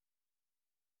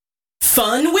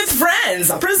Fun with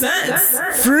Friends presents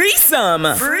Freesome.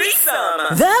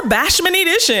 The Bashment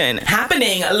edition.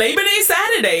 Happening Labor Day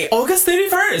Saturday, August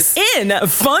 31st in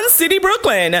Fun City,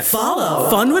 Brooklyn. Follow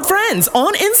Fun with Friends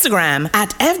on Instagram at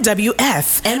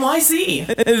FWFNYC.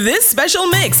 This special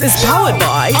mix is powered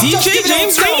by DJ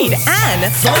James Reed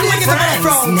and Fun with Friends.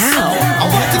 Now,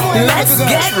 let's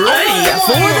get ready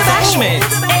for the Bashment.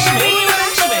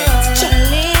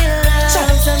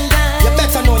 You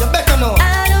better know.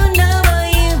 I don't know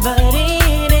about you, but it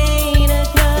ain't a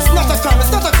crime. It's not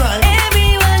a crime.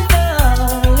 Everyone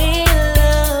fall in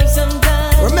love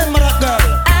sometimes. Remember that girl.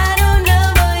 I don't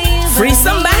know about you, but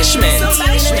Freesome Bashment.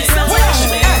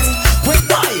 Wait,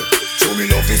 why? Show me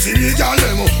love is in the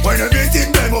demo. When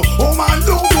everything demo. Oh man,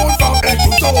 don't go from head to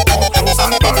toe. Up close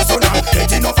and personal.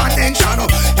 Get enough attention.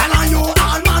 Can I you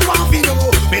all man want to know?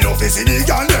 Me love is in the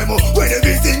demo. When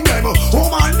everything demo. Oh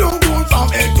man, don't go from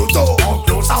head to toe. Up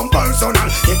close and personal.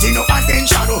 Get enough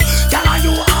attention. Can I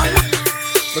you all?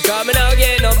 Because me now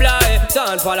get no blind.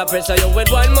 Don't fall pressure you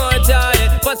with one more time.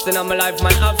 Busting on my life,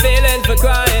 man, I'm feeling for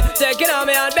crying. Taking on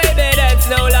me out, baby, that's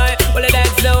no lie. Well,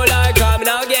 that's no lie. Cause me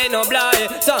now get no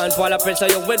blind. Don't fall pressure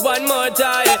you with one more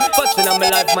time. Busting on my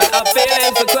life, man, I'm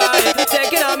feeling for crying.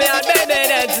 Taking on me out,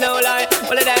 baby, that's no lie.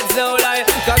 Well, that's no lie.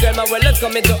 Cause girl, my will is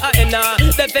coming to an end now.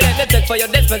 Definitely take for your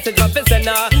dispensing for pissing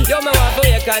now. You my wife for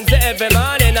you can say every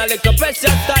morning. A little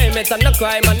precious time, it's no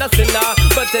crime and no sinner.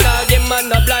 But in all game,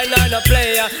 man, no blind or no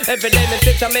player. Every day me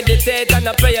sit and meditate and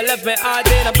I pray. You left me heart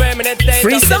in a permanent state.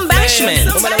 Freesome Bashment.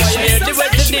 Woman, I want you to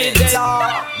with the DJ.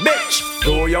 Bitch,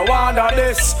 do you wanna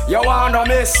this? You wanna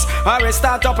miss? I will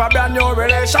start up a brand new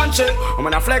relationship. I'm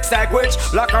gonna flex like witch,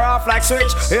 lock her off like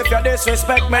switch. If you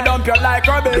disrespect me, dump you like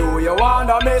a bitch. Do you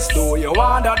wanna miss? Do you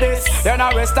wanna this? Then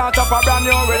I will start up a brand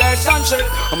new relationship.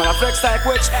 I'm gonna flex like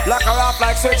witch, lock her off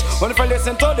like switch. When if you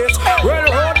listen to this, well,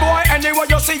 road boy, anyway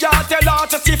you see her, tell her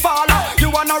to see follow. You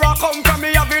wanna rock come from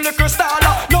me, have a little star.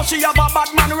 No, she have a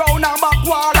bad man round her back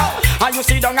wall. And you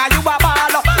see down and you a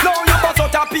baller. No, you bust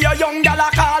out a pure young gal a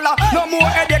caller. No more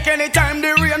headache anytime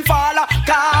the rain fall.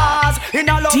 Cause in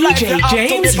a love life you have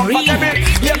to be compatible.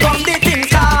 Here come the thing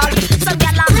called. Some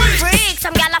gal a freak,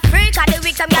 some gal a freak, and the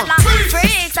weak, some gal a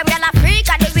freak, some gal a freak,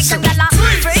 and the weak, some gal a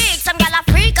freak, some gal a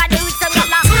freak, and the weak, some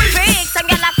gal a freak, some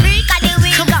gal a freak, and the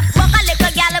weak. Walk a little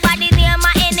gal body near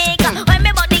my neck. When me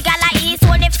body gal a east,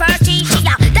 only 30, she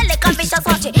a the little bitch a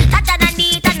such it. Tata na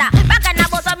neat and a rock and a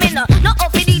bottom me no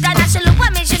off it and she look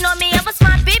at me, she know me have a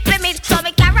smart people me, so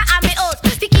me carry on me out.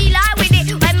 Tequila with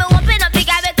it, when me open up the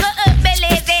gal me cut up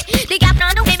believe it. The gap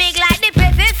now do me big like the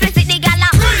perfect flip it. The gal a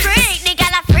freak, the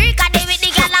gal a freak, and the with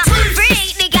the gal a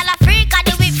freak, the gal a freak, and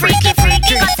the with freaky.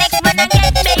 Cause sex when I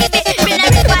get baby, me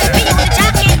like the wife me the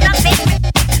jacket drop it.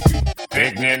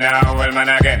 Big me now, old man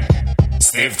again.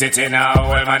 Stiff titty now,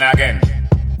 old man again.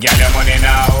 Get your money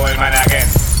now, old man again.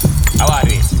 How are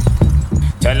it?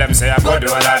 Tell them say I go do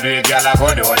all I do it, girl I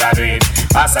go do all I do it.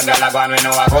 Pass and girl I go me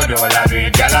know I go do all I do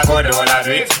it, girl I go do all I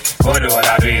do it, go do all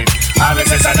I do it. All me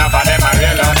say enough of them a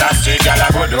real on the street, girl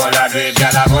I go do all I do it,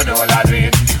 girl I go do all I do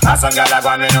it. Pass and girl I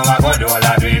go me know I go do all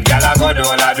I do it, girl I go do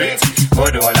all I do it, go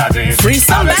do all I do it.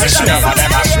 Freesome Bashment.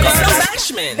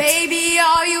 Baby,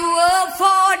 are you up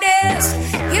for this?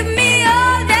 Give me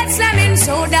all that slamming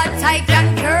so that I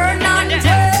can turn and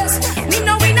test. Me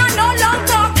know we not no long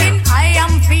talking. I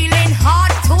am feeling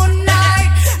hot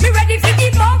tonight. Me ready for the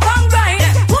bump and grind.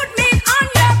 Put me on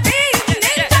your beat in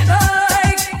the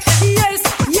bike.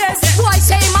 Yes, boy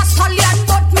say I'm a stallion,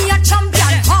 but me a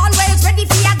champion. Always ready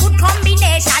for a good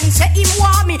combination. Say him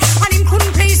want me and him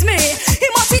couldn't please me. He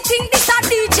must think this a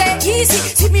DJ easy.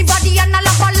 See me body and a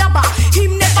lava.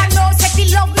 Him never know say he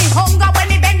love me hunger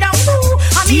when he bend down.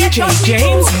 DJ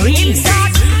James Reed.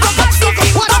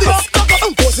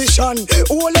 Position,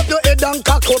 hold up your head and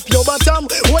cock up your bottom.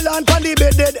 Hold on for the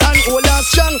bed dead and hold on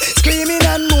strong. Screaming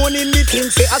and moaning the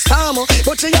thing say a storm.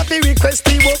 But she have to request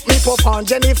the work me pop on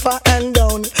Jennifer and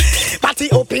down. Party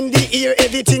up in the ear,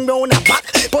 everything round a back.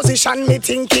 Position me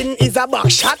thinking is a back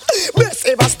shot. Best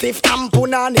ever stiff and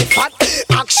punani fat.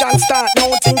 Action start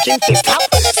now thinking to stop.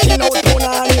 Skin out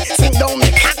punani, sink down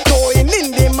me cock. Going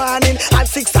in the morning at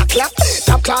 6 o'clock.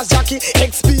 Top class jockey,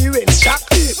 experience shock.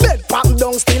 Bed pop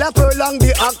down, still a prolong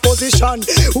the act position.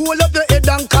 Hold up the head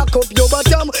and cock up your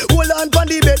bottom. Hold on for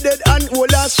the bed dead and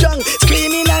hold on strong.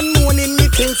 Screaming and moaning,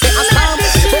 me think say a storm.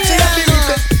 But she have the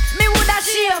request. Me woulda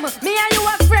shame. Me and you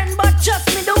a friend, but just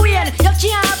me the way. You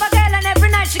can't have a girl and every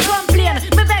night she complain.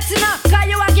 Me vexing her, cause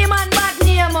you a give man bad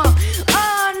name.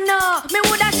 Oh no, me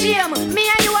woulda shame. Me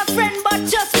and you a friend, but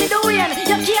just me the way.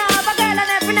 You can't have a girl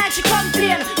and every night she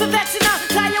complain. Me vexing her,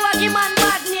 cause you a give man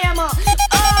bad name. Oh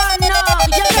no,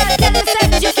 your girl tell me say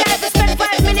you can't spend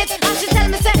 5 minutes and she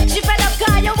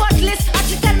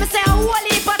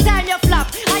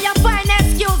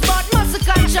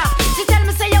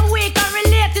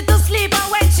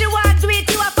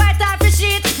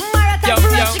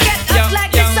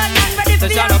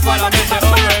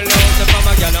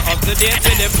date,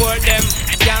 we deport them.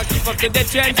 Can't keep up to the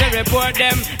trends, we report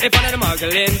them. If one of the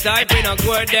muggling type, we not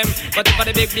court them. But if for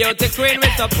the big beauty queen, we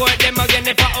support them. Again,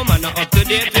 if a woman not up to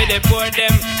date, we deport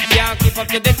them. Can't keep up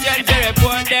to the trends, we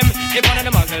report them. If one of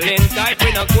the muggling type, we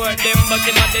not court them. But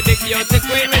if for the big beauty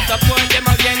queen, we support them.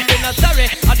 Again, we not sorry.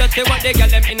 I don't see what they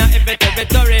get them in a every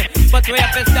territory. But we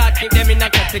have to start keep them in a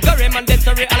category.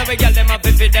 Mandatory, all we get them up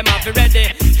if them up ready.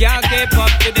 Can't keep up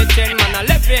to the trend, man, I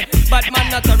left it. But man,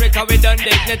 not sorry, cause we done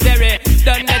dignitary.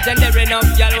 Done legendary, enough,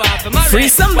 y'all want to marry.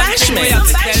 Freesome Bashment.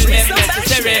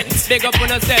 Big up on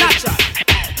yourself.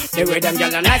 The way them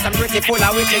gyal are nice and pretty, full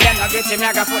of witty, them not gritty, me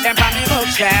I go put them on me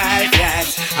bookshelf,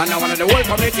 yes. I know one of the whole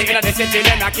community in the city,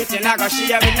 them not kitty, I go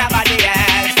share with nobody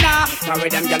else, no. The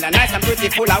way them gyal are nice and pretty,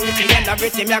 full of witty, them not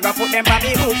gritty, me I go put them on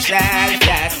me bookshelf,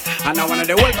 yes. I know one of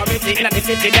the whole community in the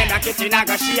city, them not kitty, I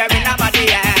go share with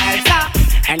nobody else, no.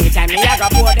 Anytime me I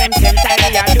go pour them, same time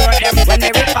me adore them. When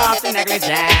they rip off the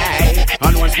negligee,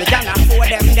 and once me can afford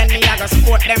them, then me I go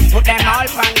support them, put them all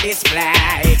on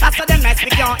display. After them mess,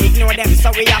 we can't ignore them,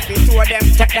 so we have to tour them,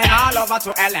 take them all over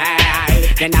to LA.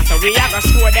 Then after we I go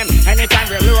score them, anytime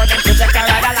we lure them, to take a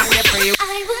ride along the free.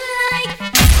 I would like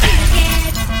to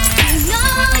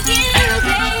know you,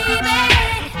 baby.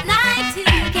 Like to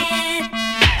get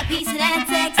a piece of that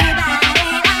sexy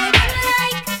body. I would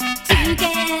like to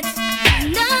get to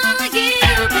know you,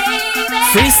 baby.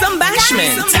 Freesome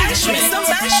Bashment. Freesome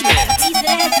Bashment. A piece of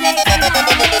that sexy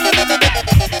body.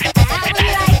 I would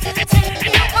like to turn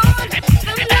you on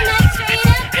from the night straight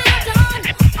up till dawn.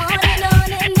 On and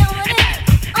on and on and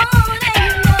on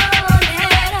and on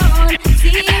and on.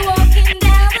 See you walking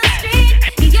down the street.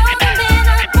 You're the man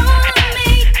I wanna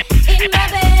meet. In my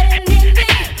bed and in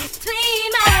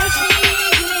between my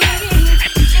sheets.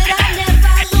 Should I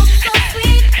never look so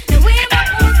sweet? The way my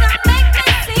pose I make me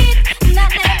see.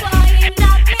 Not that boy and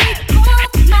not me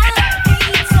off my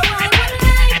feet. So I would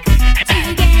like to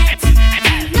get to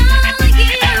know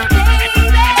you, baby.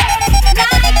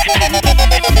 Like to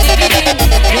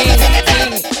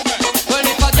Well,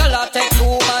 if a girl a take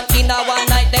two man in a one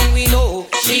night, then we know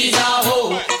she's a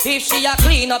hoe. If she a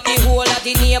clean up the whole of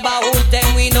the neighborhood,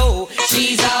 then we know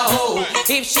she's a hoe.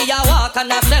 If she a walk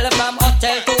and a sell from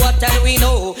hotel to hotel, we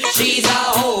know she's a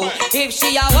hoe. If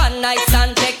she a one night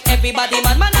stand, take everybody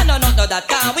man, I know that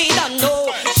can we don't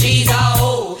know she's a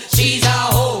hoe. She's a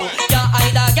hoe. You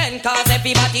hide again, cause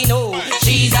everybody know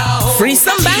she's a hoe.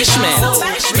 Freesome Bashment.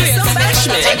 Freesome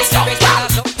Bashment.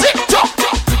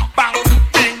 Bang,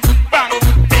 ding, bang,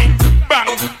 ding, bang,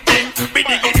 ding,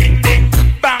 biddy ding ding,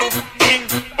 bang, ding,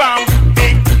 bang,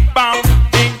 ding, bang,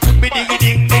 ding, biddy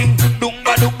ding ding, dum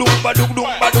ba dum ba dum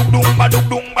ba dum ba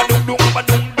dum ba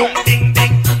dum dum ding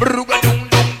ding, bruga dum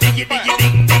diggy diggy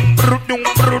ding ding,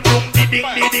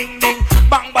 ding ding ding,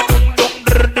 bang ba dum ba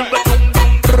dum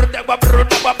da ba dum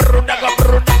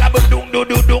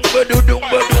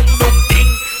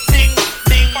ding ding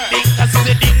ding ding, that's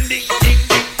the ding ding ding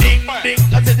ding ding,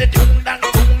 that's the dum dang.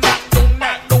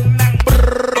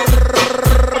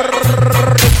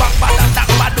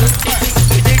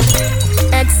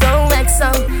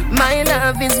 XOXO, my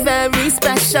love is very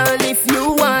special. If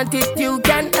you want it, you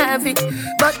can have it,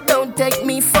 but don't take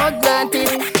me for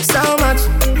granted. So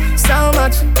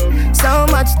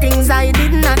much things I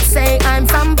did not say. I'm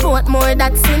from Portmore,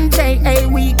 that's in JA.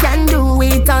 We can do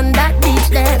it on that beach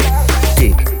there.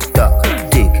 Tick tock,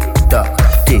 tick tock,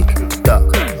 tick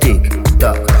tock, tick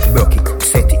tock. Broke it,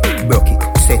 set it, broke it,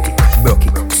 set it, broke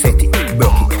it, set it,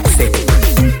 broke it, set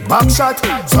it. Back shot,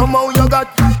 somehow you got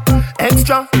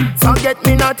extra. Forget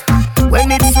me not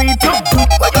when it's sweet.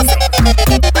 What you say?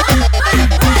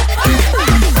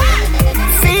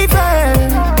 Fever,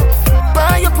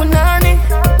 buy your punani.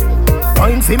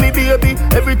 Wine for me, baby,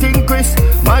 everything crisp.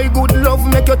 My good love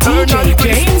make you turn DJ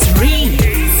James Reed.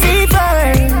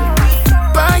 Fever,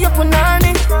 buy your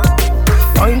punani.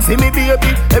 Wine for me,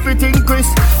 baby, everything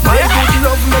crisp. My good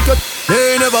love make you.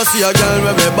 They never see a girl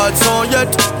with a bad song yet.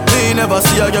 They never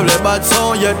see a girl with a bad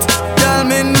song yet. Girl,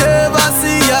 me never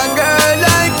see a girl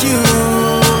like you.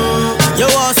 You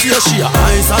want to see a she a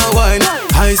ice and wine,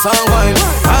 ice and wine.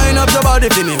 Wind up your body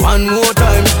for me one more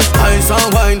time. Ice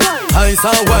and wine,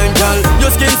 girl. Your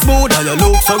skin smooth and you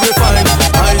look so refined.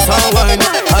 Ice and wine,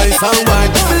 ice and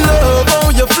wine. Love how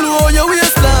you flow your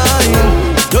waistline.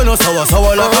 You know sour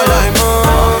like a lime.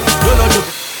 You know you.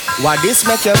 What this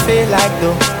make you feel like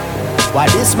though?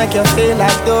 What this make you feel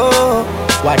like though?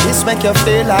 What this make you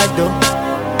feel like though?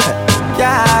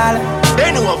 Girl,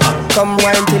 Bend over. come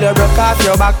wine till you broke off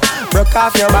your back. Broke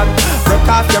off your back. Broke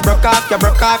off your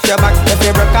back. If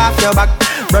you broke off your back.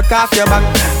 Broke off your back.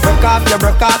 Broke off your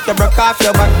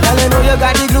back. Girl, you know you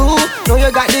got the glue. Know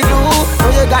you got the glue.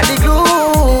 Know you you got the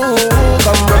glue.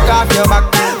 Come broke off your back,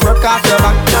 broke off your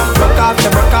back, broke off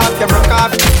your, broke off your, broke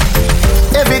off.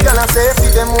 Every girl I say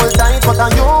feed them all tight, but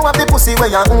you have the pussy where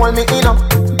you hold me in up.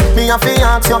 Me a fi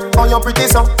ask you, how you pretty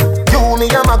so? You me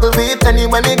a muggle with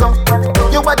anywhere me go.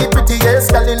 You are the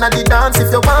prettiest girl inna the dance.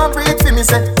 If you want breathe for me,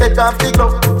 say take off the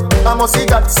glove. I must see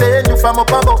God send you from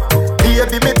up above.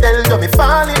 Baby me tell you me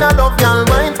fall in love. Y'all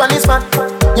mind pon this fat,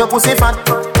 your pussy fat,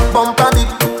 bumper big,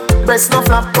 breast no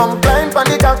flap. Come climb pon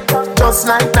the cock, just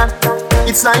like that.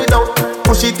 It's slide out,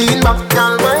 push it in back.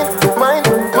 Y'all mind, mind,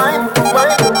 mind, mind,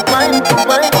 mind, mind,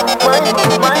 mind,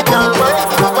 mind, y'all mind,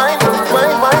 mind,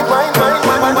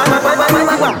 mind, mind,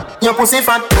 mind, mind. Your pussy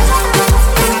fat.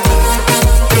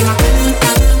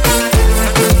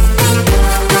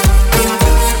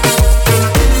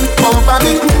 Bumper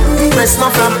big, breast no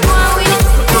flap.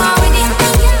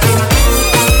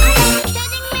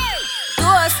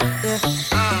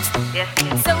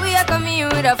 So we are coming here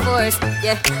with a force,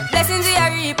 yeah. Blessings we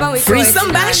are reap and we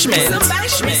Freesome Bashment.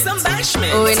 Freesome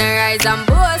Bashment. Oh, we not rise and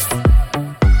boast.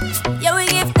 Yeah, we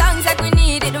give thanks like we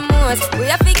need it the most. We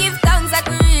have to give thanks like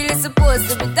we really supposed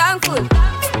to be thankful.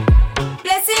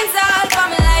 Blessings all for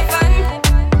my life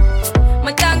and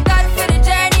my thank God for the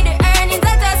journey, the earnings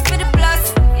are just for the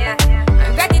plus. Yeah,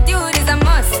 and gratitude is a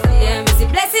must. Yeah, me see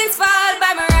blessings fall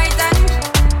by my right hand.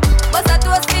 But I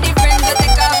toast for the friends that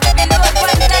take off every load.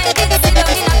 One time did sit down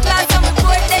in a class on my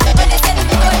board. Then when they said the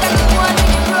road, I'm the one in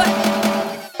the road.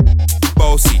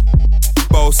 Bossy,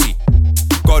 bossy,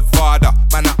 Godfather,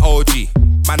 man a OG,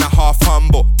 man a half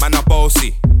humble, man a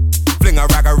bossy. Fling a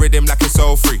rag a rhythm like it's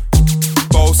all free.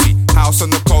 Bossy, house on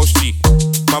the coast G.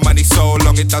 My money so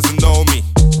long it doesn't know me.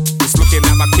 It's looking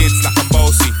at my kids like I'm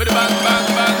bossy. Bang, bang,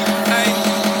 bang, hey.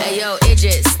 Hey yo,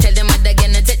 Idris, tell them what they're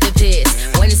gonna take the piss.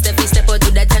 When step out,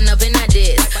 do that turn up in a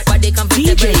diss. But they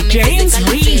comfortable, DJ James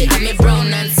Reed. I'm a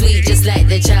brown and sweet, just like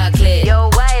the chocolate. Yo,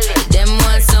 Wiley, them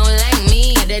ones sound like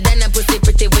me. Other than a pussy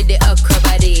pretty with the okra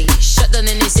body. Shut down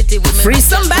in the city with me.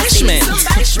 Freesome Bashment.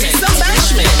 Freesome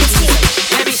Bashment.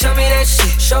 Baby, show me that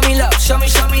shit. Show me love. Show me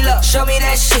love. Show me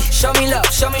that shit. Show me love.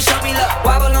 Show me love.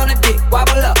 Wobble on the dick.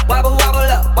 Wobble up. Wobble, wobble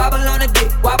up. Wobble on the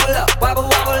dick. Wobble up. Wobble,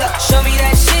 wobble up. Show me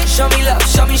that shit. Show me love.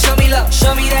 Show me love.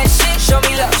 Show me that shit. Show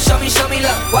me love. Show me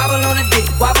love. Wobble on the dick.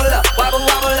 Wobble up. Wobble,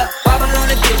 wobble up. Wobble on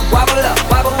the dick. Wobble up.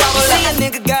 Wobble, wobble up. See a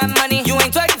nigga got money. You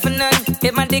ain't twerking for nothing.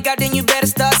 Hit my dick out, then you better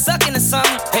start sucking or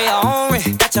something. Pay your own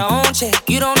rent. Got your own check.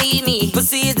 You don't need me.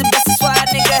 Pussy is the best. That's why a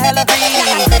nigga hella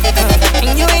greedy.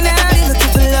 And you ain't out here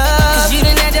looking for love. Cause you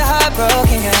done had your heart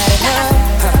broken. You had enough.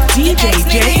 DJ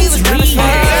James Reed.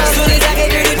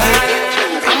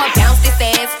 I'ma bounce this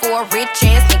ass for a rich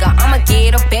ass nigga. I'ma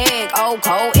get a bag, old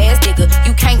cold ass nigga.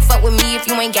 You can't fuck with me if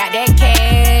you ain't got that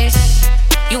cash.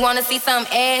 You wanna see some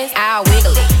ass? I'll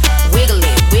wiggle it, wiggle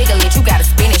it, wiggle it. You gotta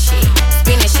spin it shit,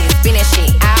 spin it shit, spin it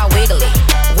shit. I'll wiggle it,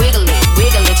 wiggle it,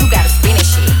 wiggle it. You gotta spin it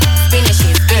shit, spin it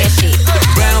shit, spin it shit.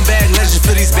 Brown bag legend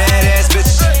for these badass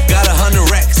bitches. Got 100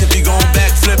 racks if you gon'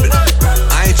 back flip it.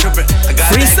 I ain't trippin'. I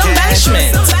got Freesome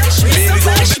Bashment. Freesome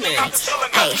Bashment.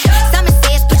 Hey, Simon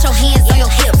says put your hands on your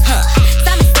hips.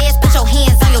 Simon says put your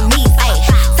hands on your knees. Hey,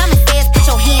 Simon says put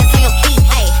your hands on your feet.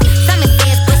 Hey, Simon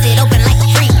says bust it open like a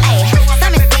freak. Hey,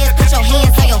 Simon says put your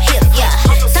hands on your hips. Yeah,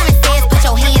 Simon says put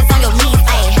your hands on your knees.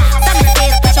 Hey, Simon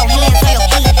says put your hands on your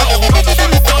feet. Hey,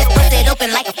 Simon says bust it open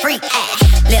like a freak. Hey,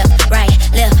 left, right,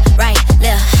 left, right,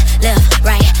 left, left,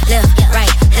 right, left,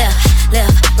 right, left,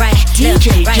 left, right.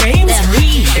 DJ James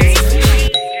Reed.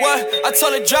 What? I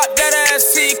told her drop that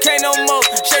ass, TK no more.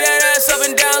 Shake that ass up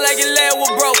and down like your leg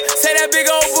was broke. Say that big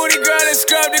old booty girl and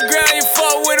scrub the ground. You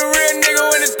fought with a real nigga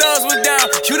when the thumbs was down.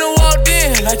 You done walked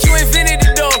in like you invented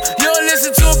the door. You don't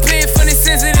listen to a plea from the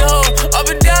sensitive hoe. Up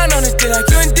and down on the thing like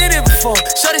you ain't did it before.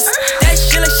 Shorty that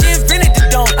shit like she invented the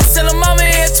dome. I tell her mama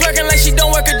here twerking like she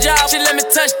don't work a job. She let me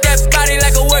touch that body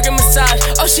like a working massage.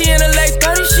 Oh, she in her late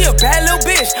 30s, she a bad little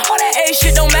bitch. All that age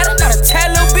shit don't matter, got a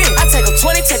tad little bitch. I take her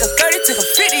 20, take her 30, take her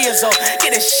 50 years old.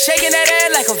 Get her shaking that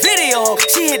ass like a video.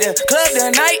 She hit the club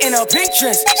tonight in a pink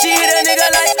dress. She hit a nigga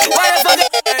like, why the fuck?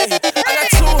 Hey, I got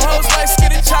two hoes like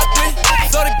skinny chocolate.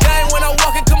 Throw the game when I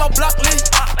walk into my block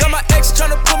list. Got my ex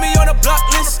tryna put me on a block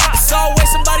list. It's always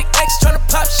somebody ex tryna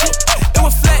pop shit. It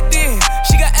was flat then,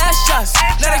 she got ass shots.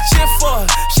 Now they cheer for her,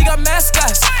 she got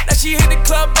mascots. Now she hit the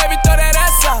club, baby, throw that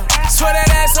ass out. Swear that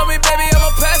ass on me, baby, I'ma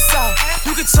pass out.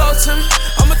 You can talk to me,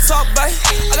 I'ma talk, babe.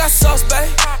 I got sauce, babe,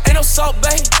 ain't no salt,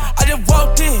 babe. I just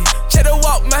walked in, check the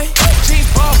walk, man. Jeans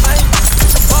ball, man,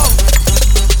 ball.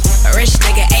 A rich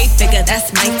nigga, 8-figure,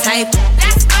 that's my type.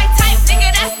 That's my type, nigga,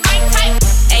 that's my type.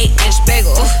 8-inch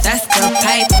bagel, that's the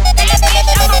pipe. That bitch,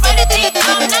 I'ma run the thing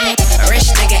all night. A rich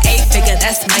nigga, 8-figure,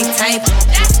 that's my type.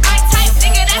 That's my type,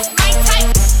 nigga,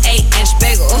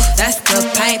 that's the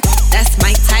pipe. That's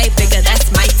my type, bigger, that's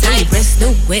my type. New wrist,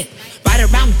 new whip, right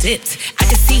around dipped. I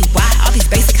can see why all these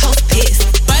basic hoes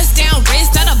pissed. Bust down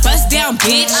wrist, not a bust down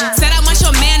bitch. Said I want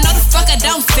your man, no the fuck I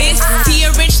don't fit. See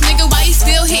a rich nigga, why he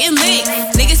still hitting licks?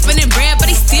 Nigga spinning bread, but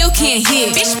he still can't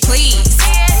hit. Bitch, please.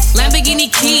 Lamborghini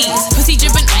keys, pussy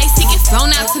dripping ice, he get flown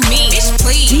out to me. Bitch,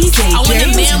 please. I want a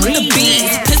man with the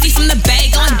beats, pussy from the bag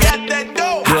on that.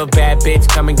 You a bad bitch,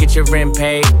 come and get your rent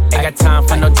paid. Ain't got time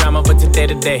for no drama, but today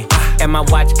to day. And my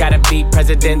watch gotta be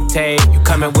Presidente. You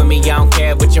coming with me, I don't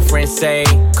care what your friends say.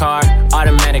 Car,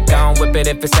 automatic, I don't whip it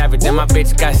if it's average. And my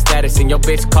bitch got status, and your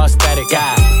bitch call static.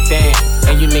 God damn,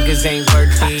 and you niggas ain't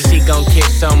worthy. She gon'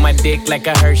 kiss on my dick like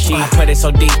a Hershey. I put it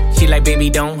so deep, she like, baby,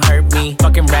 don't hurt me.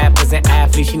 Fucking rappers and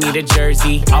athletes, she need a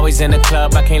jersey. Always in the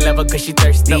club, I can't love her cause she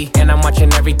thirsty. And I'm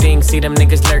watching everything, see them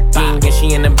niggas lurking. And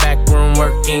she in the back room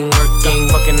working.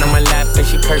 Fucking on my lap and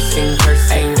she cursing.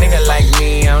 Nigga like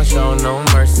me, I don't show no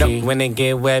mercy. When it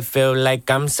get wet, feel like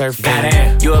I'm surfing.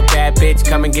 Goddamn. You a bad bitch,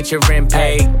 come and get your rent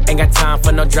paid. Ain't got time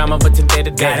for no drama, but today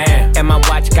to day. And my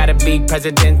watch gotta be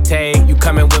Presidente. You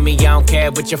coming with me, I don't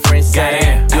care what your friends say.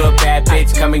 You a bad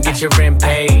bitch, come and get your rent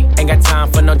paid. Ain't got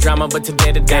time for no drama, but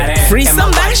today to day.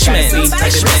 Freesome Bashment. You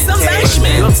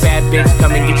a bad bitch,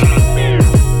 come and get your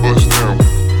bust down,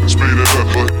 speed it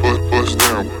up, bust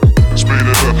down, speed it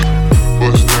up,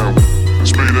 bust down,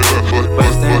 speed it up,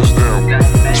 bust down,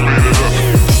 speed it up.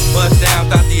 Bust down,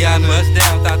 Tatiana, bust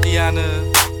down, Tatiana.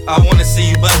 I wanna see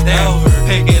you bust down,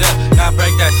 pick it up, now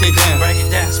break that shit down,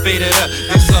 speed it up,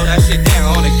 now slow that shit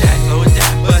down on the gang, slow it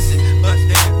down,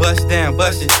 bust down,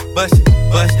 bust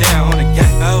down on the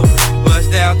gang,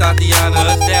 bust down, Tatiana,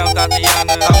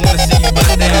 I wanna see you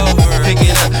bust down, pick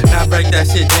it up, now break that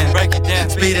shit down,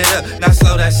 speed it up, now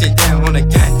slow that shit down on the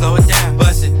gang, slow it down,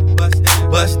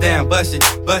 bust down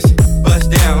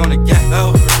on the gang,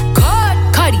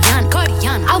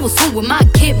 Cardiana, I was home with my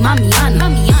kid, Mamiana.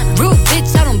 Real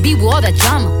bitch, I don't be with all that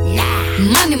drama.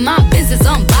 Money, my business,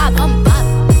 I'm Bob.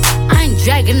 I ain't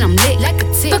dragging, I'm lit like a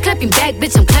tick. Fuck clapping back,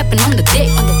 bitch, I'm clapping on the dick.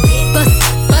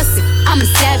 Bust it, I'm a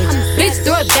savage. Bitch,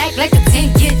 throw it back like a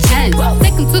 10-year challenge.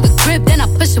 Take him to the crib, then I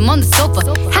push him on the sofa.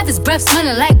 Have his breath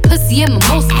smelling like pussy and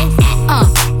mimosa.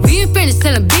 We ain't finished,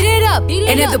 tell him beat it up.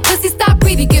 And if the pussy stop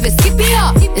breathing, give it, skip it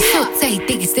up. It's so tight,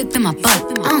 think it slipped in my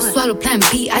butt. I don't swallow plan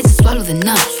B, I just swallow the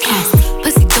nuts.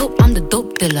 Pussy dope, I'm the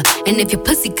dope dealer. And if your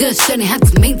pussy good, shouldn't have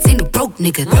to maintain a broke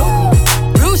nigga.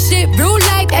 Real shit, real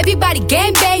life, everybody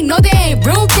gang bang, no they ain't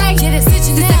real right.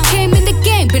 Since I came in the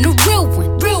game, been a real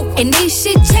one. And ain't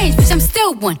shit changed, bitch, I'm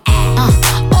still one.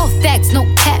 All facts, no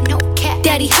cap.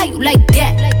 Daddy, how you like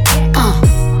that?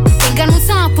 Ain't got no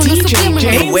time for no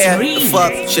subliminal. Where the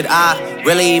fuck should I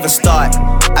really even start?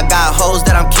 I got hoes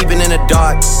that I'm keeping in the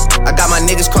dark. I got my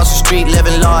niggas cross the street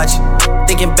living large.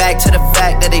 Thinking back to the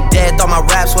fact that they dead, thought my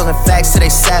raps wasn't facts, so they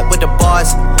sat with the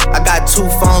bars. I got 2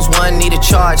 phones, one need a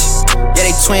charge. Yeah,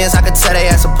 they twins, I could tell they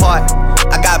ass apart.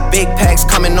 I got big packs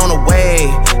coming on the way.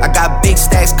 I got big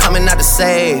stacks coming out to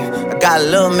save. I got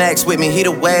Lil Max with me, he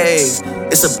the wave.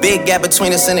 It's a big gap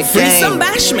between us and the game.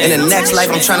 In the next life,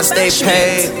 I'm trying to stay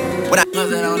paid. When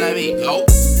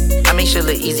I make shit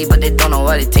look easy, but they don't know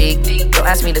what it take. Don't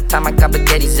ask me the time I got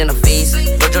baguettes in the face.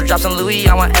 Virgil drops on Louis,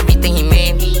 I want everything he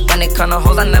made. When it come to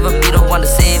hoes, I never be the one to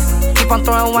save. Keep on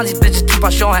throwing ones, these bitches keep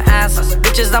on showing ass.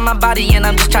 Bitches on my body and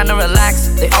I'm just trying to relax.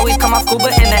 They always come off cool,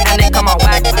 but in the end they come out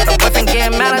whack. Her boyfriend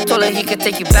getting mad, I told her he could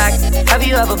take you back. Have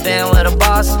you ever been with a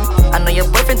boss? I know your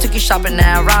boyfriend took you shopping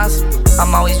at Ross.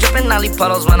 I'm always dripping Nelly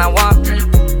puddles when I walk.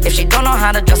 If she don't know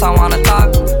how to dress, I wanna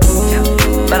talk.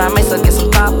 But I might still get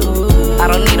some top. I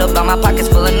don't need her, but my pockets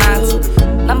full of knots.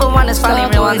 Number one is finally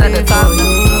real ones at the top.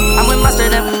 I'm with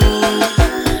mustard and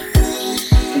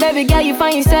baby girl, you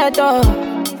find yourself though.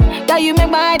 Girl, you make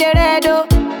my head red though.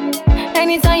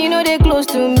 Anytime you know they close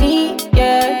to me,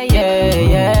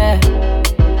 yeah.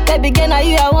 Baby girl, now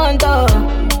you I want though.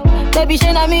 Baby,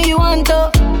 shey na me you want though.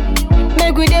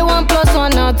 Make we dey 1 +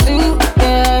 1 or 2,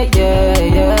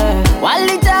 yeah. 1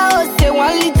 liter, oh say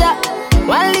 1 liter.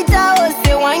 1 liter, oh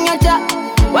say 1 yacha.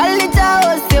 1 liter,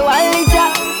 oh say 1 liter.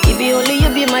 If you only you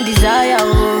be my desire,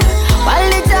 oh. 1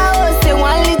 liter, oh say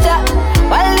 1 liter.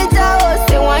 1 liter, oh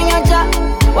say 1 yacha.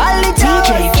 1 liter, oh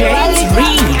say 1 liter.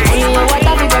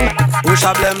 Push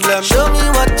a blem blem. Show me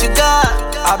what you got.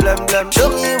 A blem blem. Show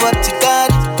me what you got.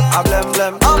 A blem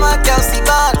blem. All my girls see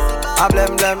bad. A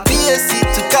blem blem. BSC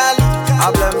to Cali.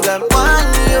 A blem blem. One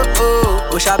you oh.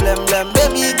 Push a blem blem.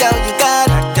 Baby girl you got.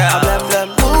 A blem blem.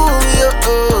 Ooh you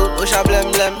oh. Push a blem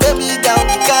blem. Baby girl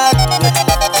you got.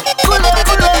 Cool up,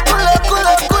 cool up, cool up, cool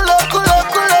up, cool up, cool up,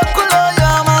 cool up, cool up.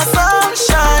 You're my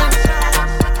sunshine,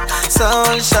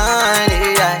 sunshine,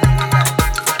 yeah.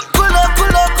 Cool up,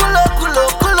 cool up, cool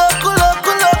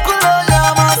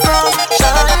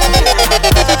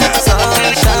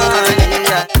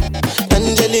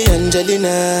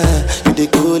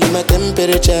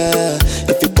temperature.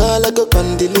 If you call, I go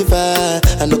come deliver.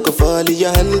 I no go fall in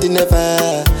your hand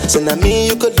never. So now me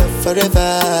you could love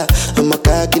forever. I'm a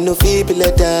cocky no feeble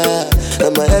letter.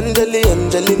 I'm a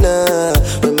Angelina.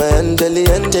 With my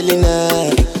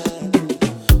Angelina.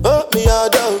 Oh me all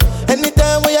down.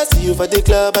 Anytime when I see you for the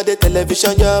club or the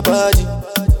television, your body.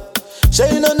 Sure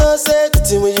you know say the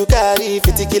thing when you carry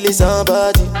 50 kill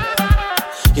somebody.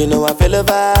 You know I feel a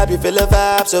vibe, you feel a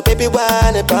vibe, so baby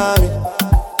whine about me.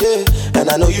 Yeah, and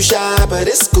I know you shy, but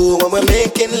it's cool when we're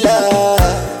making love.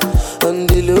 On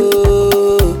the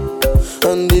low,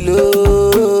 on the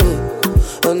low,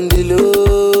 on the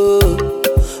low,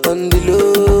 on the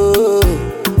low,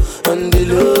 on the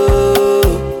low,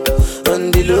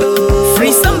 on the low.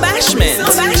 Freesome Bashment,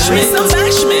 Freesome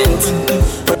Bashment.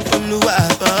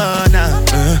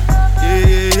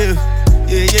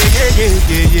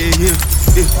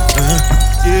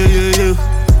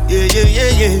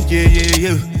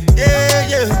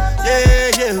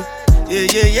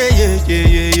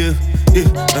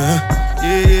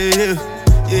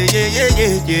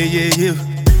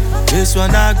 This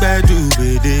one I better do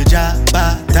with the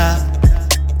jabata.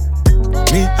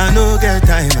 Me I no get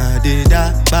time I did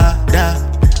that bada.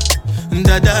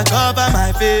 Dada cover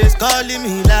my face calling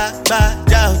me la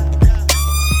bada.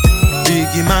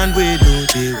 Biggie man we know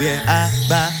they wear a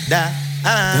bada.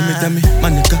 Tell me, my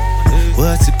nigga,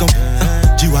 what's it gon'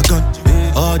 G-Wagon,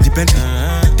 all depend.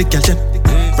 The girl them,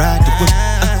 ride the whip.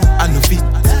 I no fit,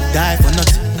 die for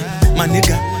nothing. My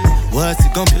nigga, what's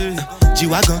it gon'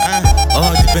 G-Wagon,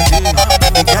 all depend.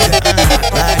 The girl them,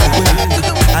 ride the whip.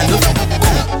 I no fit.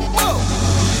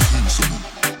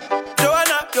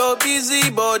 Joanna, your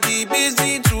busy body,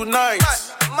 busy tonight.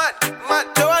 Mad.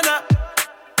 Joanna,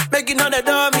 making all the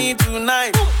dummy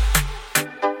tonight.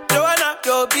 Joanna,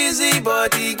 your busy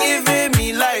body giving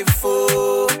me life,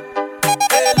 oh,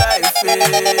 hey life, hey.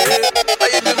 How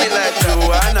you do me like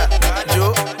Joanna,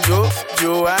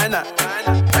 Joanna?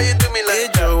 How you do me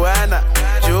like Joanna,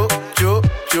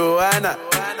 Joanna?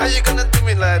 How you gonna do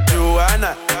me like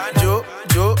Joanna,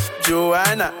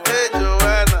 Joanna?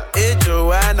 Hey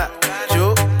Joanna,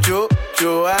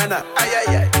 Joanna?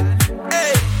 Ay.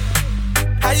 Hey,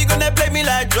 how you gonna play me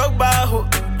like Drogba, ho?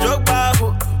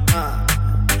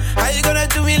 How you gonna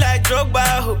do me like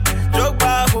Drogba, ho?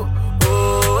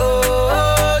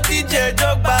 Oh, DJ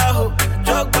Drogba, ho.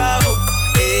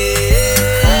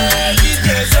 Hey,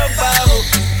 DJ Drogba, ho.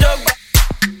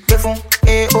 Befun,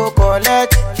 oh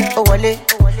collect, oh wale,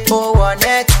 oh one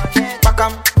net.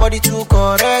 Pakam, body too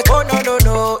correct. Oh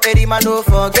no, Eddie man don't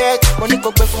forget.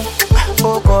 Moniko befun,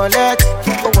 oh collect,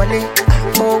 oh wale,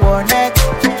 oh one net.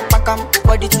 Pakam,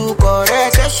 body too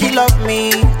correct. Say she love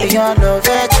me, and you love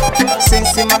it.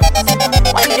 Sensima,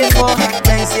 why you dey for her?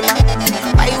 Sensima,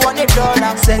 I want $1,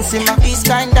 Sensima. This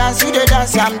kind dance, you the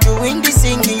dance. I'm doing the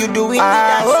singing, you doing the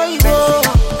dance. Oh,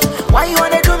 why you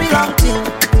wanna do me long thing?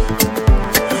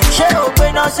 She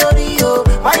open up, sorry, yo.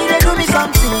 Why you dey do me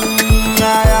something?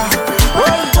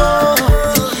 Oh,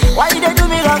 why you dey do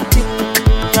me long thing?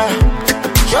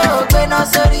 She open up,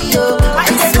 sorry, yo. Why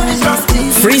you dey do me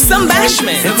something? Freesome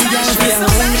Bashment.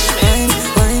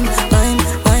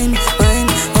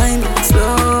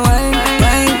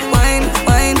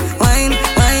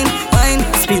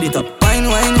 Speed it up.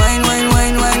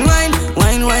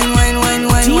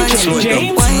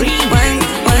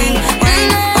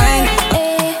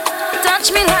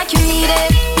 Touch me like you need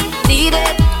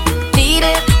it.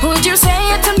 Would you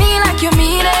say it to me like you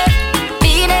mean it?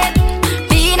 Beat it.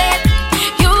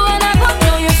 You and I both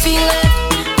know you feel it.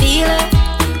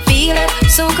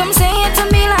 So come say it to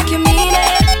me like you mean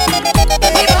it.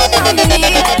 We both know you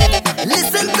need it.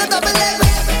 Listen to the melody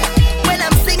when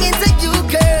I'm singing to you,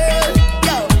 girl.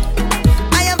 Yo,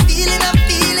 I am feeling,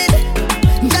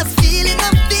 just feeling,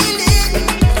 I'm feeling.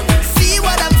 See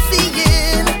what I'm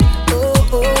seeing,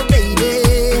 oh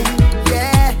baby,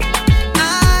 yeah.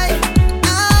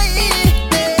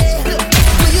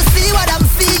 Do you see what I'm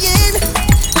seeing?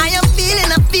 I am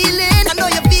feeling, I know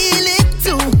you feel it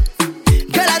too.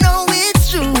 Girl, I know it's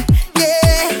true,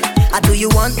 yeah. Do you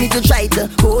want me to try to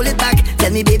hold it back?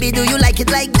 Tell me, baby, do you like it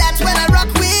like that when I rock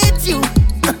with you?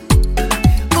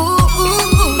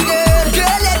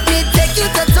 Girl, let me take you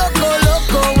to Toco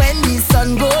Loco when the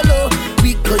sun go low.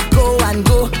 We could go and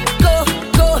go, girl,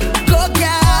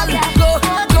 go.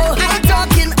 I'm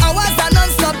talking hours and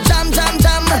non-stop jam.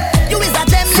 You is a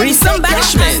gem. Freesome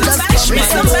Bashment.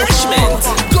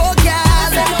 Go,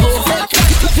 girl.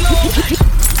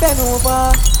 Bend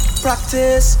over,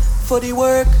 practice for the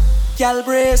work, gal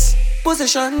brace.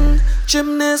 Position,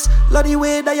 gymnast, love the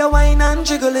way that you whine and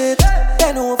jiggle it.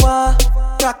 Bend over,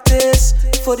 practice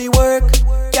for the work,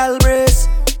 gal brace.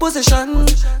 position.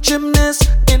 Gymnast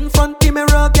in front the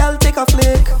mirror, girl, take a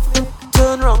flick.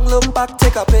 Turn round, look back,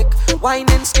 take a pic.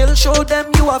 Whining skill, show them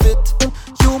you have it.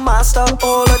 You master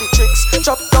all of the tricks.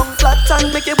 Drop down flat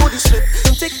and make your booty slip.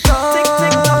 Tick tock, tick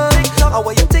tick tock, tick tock. How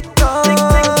are you tick tock, tick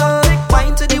tick tock, tick.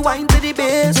 Wine to the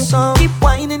bass song. Keep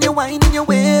whining your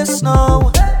waist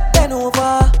now. Bend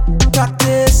over,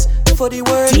 practice for the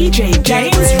word. DJ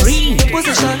James Reed.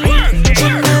 Position,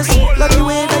 gymnast, love the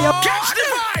way that you catch the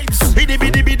vibes. Bidi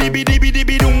bidi bidi bidi bidi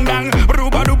bidung dang.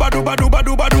 Ruba duba duba duba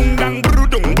duba dung dang.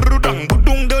 Brudung brudung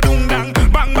budung dung dang.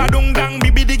 Bang badung dang.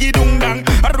 Bibi digi dung dang.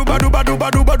 Ruba duba duba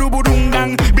duba duba dung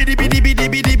dang. Bidi bidi bidi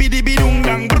bidi bidi bidung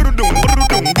dang. Brudung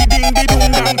brudung biding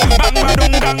bidung dang. Bang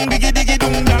badung dang. Bigi digi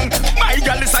dung dang. My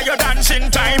girl, this is your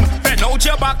dancing time. Bend out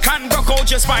your back and rock out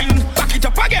your spine. Back it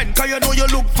up again, cause you know you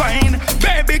look fine.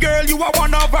 Baby girl, you are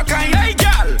one of a kind. Hey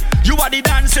girl, you are the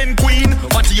dancing queen.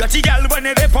 What you girl when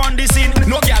they on the scene?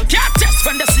 No girl can't test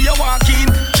when they see you walking.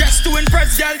 Just to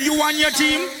impress girl, you and your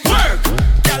team. Work,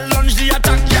 girl lunge the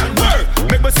attack, girl work.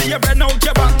 Make me see you bend out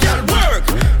your back, girl work.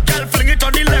 Girl fling it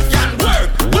on the left and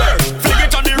work, work. Fling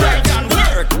it on the right and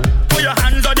work. Put your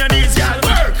hands on your knees, girl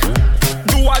work.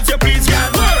 Do as you please,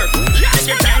 girl work. Take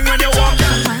your time when you walk,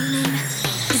 girl.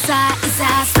 It's a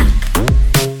snack.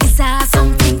 It's a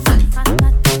something fun.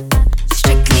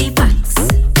 Strictly facts.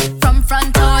 From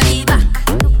front or the back.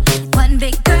 One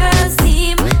big girl's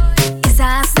team. It's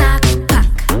a snack pack.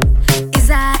 It's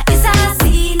a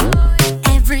scene.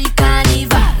 Every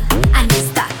carnival. And it's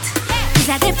that. It's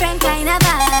a different kind of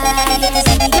vibe.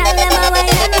 See the girl them a wine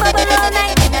and bubble all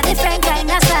night. In a different kind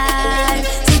of style.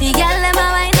 See the girl them a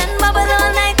wine and bubble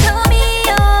all night. To me,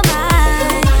 oh my.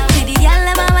 See the girl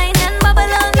them a wine and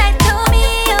bubble all night. To me,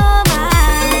 oh my.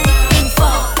 In 4,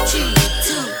 3,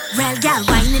 2. Real girl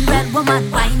whining, real woman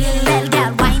whining. Real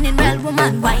girl whining, real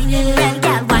woman whining. Real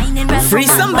girl whining, real woman.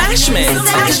 Freesome Bashment.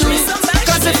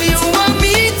 Cause if you want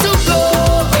me to go,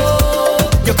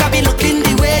 you can be looking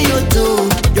the way you do.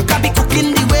 You can be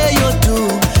cooking the way you do.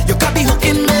 You can be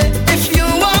hooking me. If you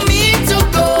want me to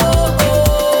go,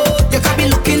 you can be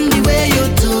looking the way you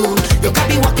do. You can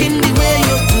be walking the way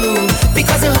you do.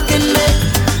 Because you're hooking me.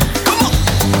 Come on.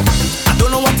 I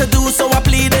don't know what to do, so I'm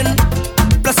pleading.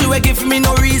 Plus you ain't give me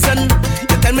no reason.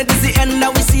 You tell me this is the end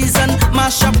of the season.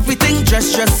 Mash up everything,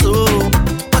 dress so.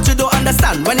 But you don't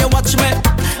understand when you watch me.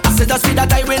 I said just see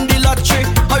that I win the lottery.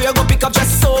 How you go pick up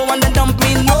just so and then dump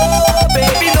me? No,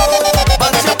 baby, no.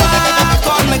 But your back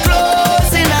on my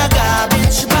clothes in a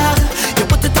garbage bag. You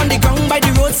put it on the ground by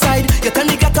the roadside. You tell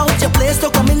me get out your place to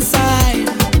come inside.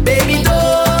 Baby,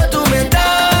 don't do me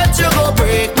that. You go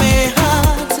break my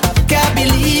heart. Can't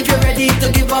believe you're ready to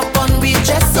give up on me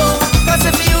just so. Cause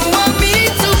if you want me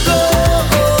to go,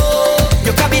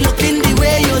 you can be looking the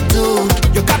way you do.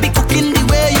 You can be cooking the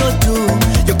way you do.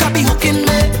 You can be hooking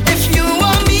me. If you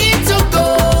want me to go,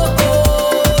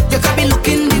 you can be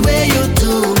looking the way you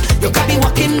do. You can be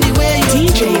walking the way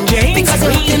you do. DJ James because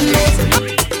you're hooking me.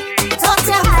 Don't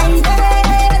you hide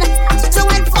it, to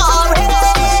it for it.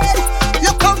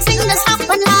 Look how things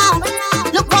happen now.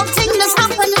 Look how things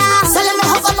happen now. So let me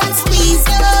hug up and squeeze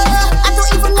you. I don't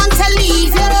even want to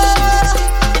leave you.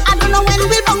 I don't know when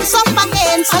we'll bounce up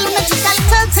again. So let me just a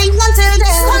little thing until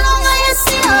then. So long as you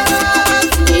see us,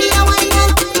 me a wine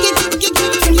up,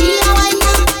 me a wine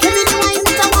up. Give me the wine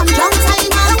that I want, long time.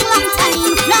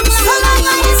 So long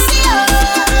as you see us,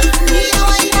 me a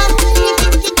wine up,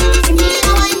 me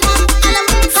a wine up.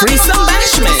 Freesome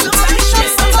Bashment.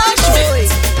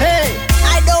 Hey,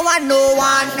 I don't want no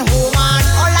one woman.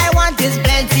 All I want is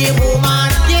plenty woman.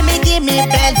 Give me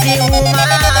plenty woman.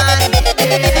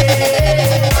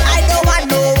 Hey, I don't want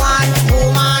no one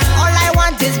woman. All I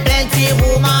want is plenty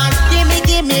woman.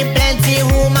 Give me plenty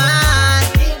woman.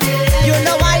 You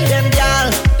know why them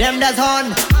girl, them that's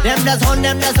on, them that's on,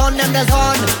 them that's on, them that's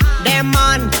on. Them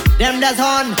man, them that's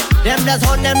on, them that's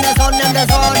on, them that's on, them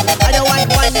that's on. I don't want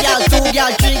 1 girl, 2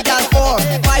 girl, 3 girl, 4,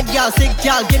 5 girl, 6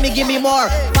 girl. Give me more.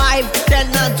 5,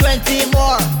 10 and 20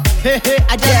 more. Hey,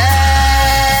 I just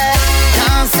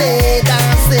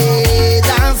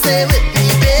dansez with me,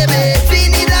 baby.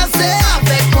 Fini danser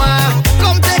avec moi.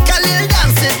 Come take a little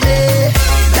dance with me.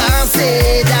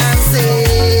 Dansez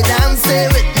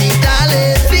with me,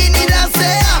 darling. Fini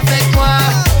danser avec moi.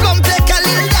 Come take a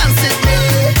little dance with me.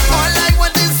 All I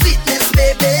want is sweetness,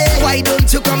 baby. Why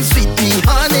don't you come sweet me,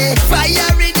 honey?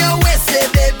 Fire in your waist,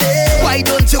 baby. Why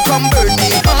don't you come burn me,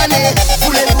 honey?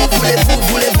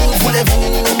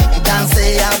 Voulez-vous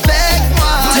danser avec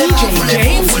moi? DJ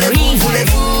James Reed.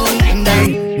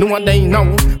 No one they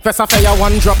know. First I fire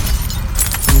one drop.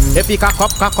 They pick a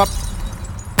cup.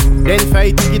 Then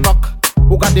fire to the buck.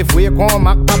 Who got the free come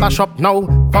back baba shop now?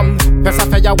 From Pesa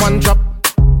Faya one drop.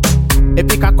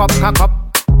 Epic a cup.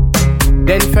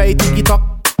 Then fay tick it up.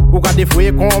 Who got the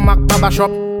free come back baba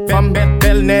shop? From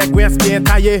belle neck west bien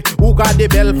taillé. Who got the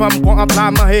belle femme qu'on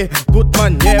empla mahé? Tout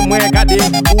manière moi gade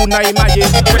ou na imaye.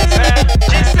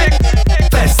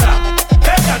 Fessa,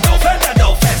 fessa.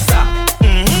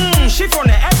 Chiffon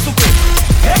et head to pay.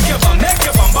 Make your bum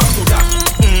back to that.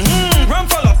 Run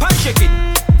full up and shake it.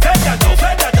 Fessa.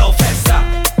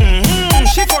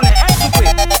 Chiffon et head to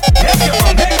pay.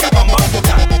 Make your bum back to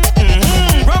that.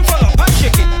 Run full up and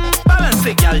shake it. Balance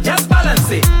it, girl, just balance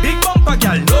it. Big bumper,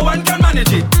 girl, no one can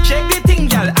manage it. Shake the thing,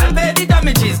 girl, I'll pay the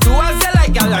damages. Do as you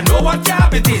like, girl, I know what your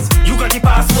habit is. You got the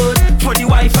password for the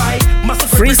Wi-Fi.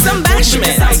 Freesome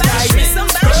Bashment.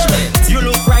 You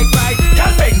look right,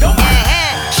 girl, bang, don't mind.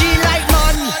 She like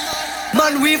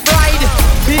man we fried.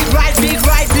 Big ride this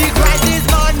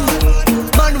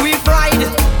man we fried.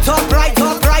 Top right.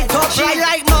 She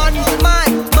like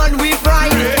man we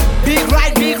fried. Big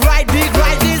ride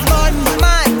this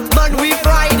man we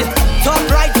fried. Top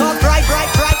right.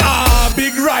 Ah,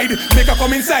 big ride. Make her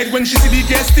come inside when she see the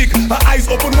gas stick. Her eyes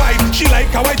open wide. She like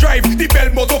how I drive the bell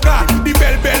motorcar. The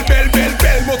bell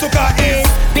motorcar is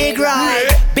big ride.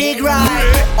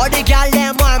 All the gal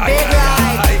them